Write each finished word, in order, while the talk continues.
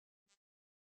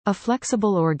A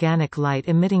flexible organic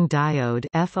light-emitting diode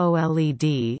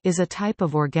 (FOLED) is a type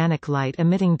of organic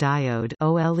light-emitting diode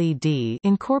 (OLED)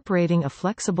 incorporating a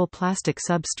flexible plastic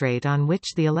substrate on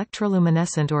which the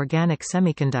electroluminescent organic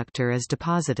semiconductor is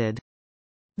deposited.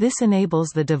 This enables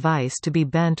the device to be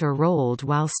bent or rolled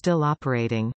while still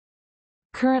operating.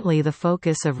 Currently the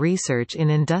focus of research in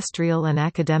industrial and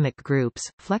academic groups,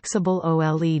 flexible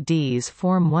OLEDs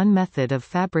form one method of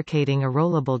fabricating a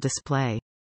rollable display.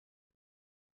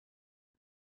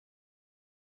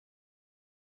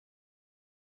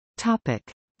 Topic: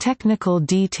 Technical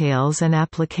details and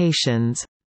applications.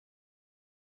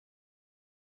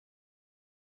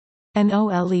 An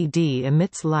OLED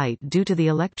emits light due to the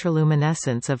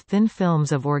electroluminescence of thin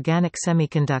films of organic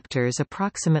semiconductors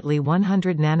approximately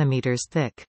 100 nanometers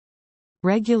thick.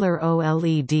 Regular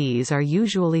OLEDs are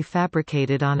usually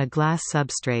fabricated on a glass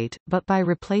substrate, but by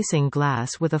replacing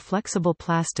glass with a flexible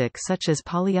plastic such as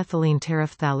polyethylene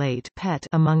terephthalate (PET)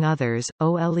 among others,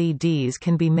 OLEDs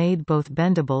can be made both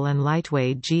bendable and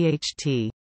lightweight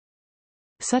GHT.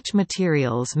 Such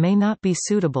materials may not be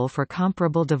suitable for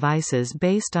comparable devices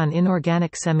based on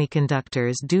inorganic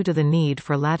semiconductors due to the need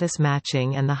for lattice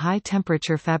matching and the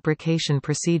high-temperature fabrication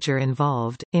procedure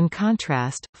involved. In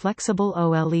contrast, flexible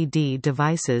OLED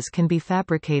devices can be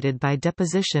fabricated by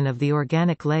deposition of the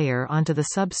organic layer onto the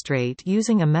substrate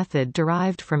using a method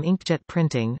derived from inkjet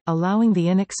printing, allowing the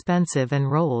inexpensive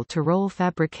and roll-to-roll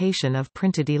fabrication of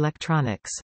printed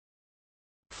electronics.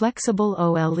 Flexible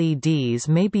OLEDs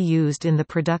may be used in the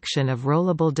production of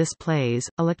rollable displays,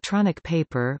 electronic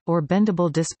paper, or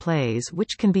bendable displays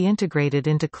which can be integrated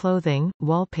into clothing,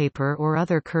 wallpaper or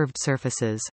other curved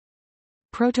surfaces.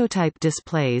 Prototype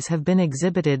displays have been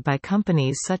exhibited by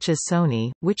companies such as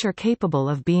Sony, which are capable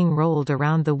of being rolled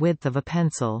around the width of a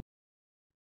pencil.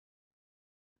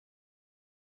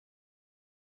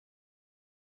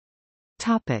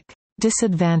 Topic: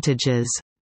 Disadvantages.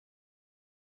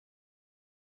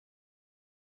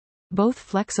 Both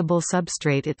flexible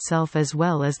substrate itself as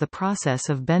well as the process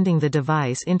of bending the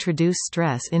device introduce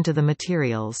stress into the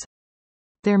materials.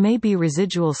 There may be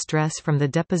residual stress from the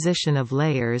deposition of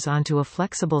layers onto a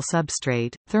flexible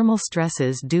substrate, thermal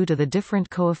stresses due to the different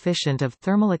coefficient of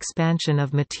thermal expansion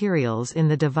of materials in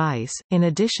the device, in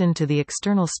addition to the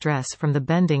external stress from the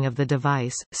bending of the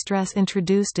device. Stress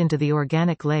introduced into the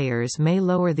organic layers may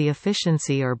lower the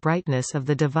efficiency or brightness of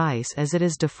the device as it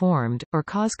is deformed, or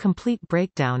cause complete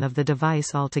breakdown of the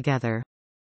device altogether.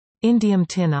 Indium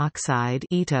tin oxide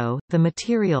 (ITO), the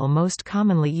material most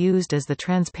commonly used as the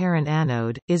transparent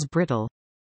anode, is brittle.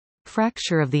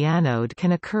 Fracture of the anode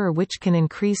can occur which can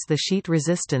increase the sheet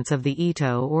resistance of the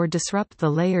ITO or disrupt the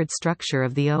layered structure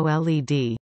of the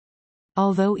OLED.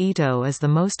 Although ITO is the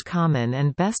most common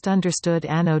and best understood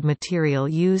anode material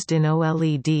used in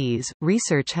OLEDs,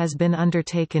 research has been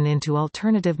undertaken into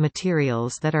alternative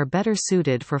materials that are better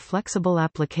suited for flexible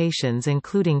applications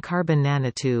including carbon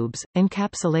nanotubes.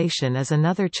 Encapsulation is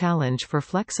another challenge for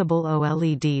flexible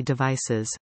OLED devices.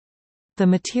 The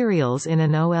materials in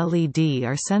an OLED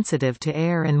are sensitive to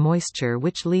air and moisture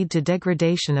which lead to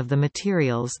degradation of the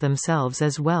materials themselves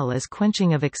as well as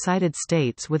quenching of excited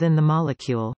states within the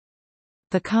molecule.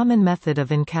 The common method of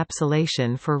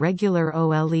encapsulation for regular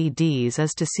OLEDs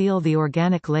is to seal the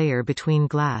organic layer between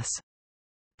glass.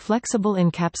 Flexible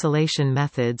encapsulation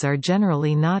methods are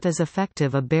generally not as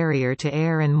effective a barrier to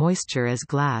air and moisture as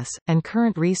glass, and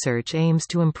current research aims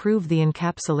to improve the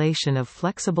encapsulation of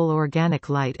flexible organic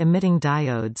light-emitting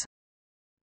diodes.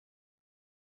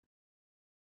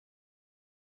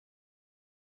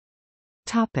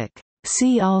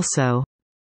 See also: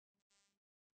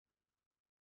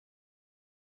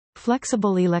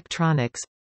 Flexible electronics,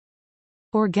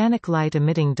 Organic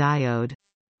light-emitting diode,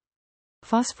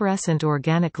 Phosphorescent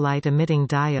organic light-emitting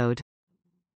diode,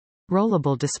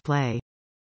 Rollable display.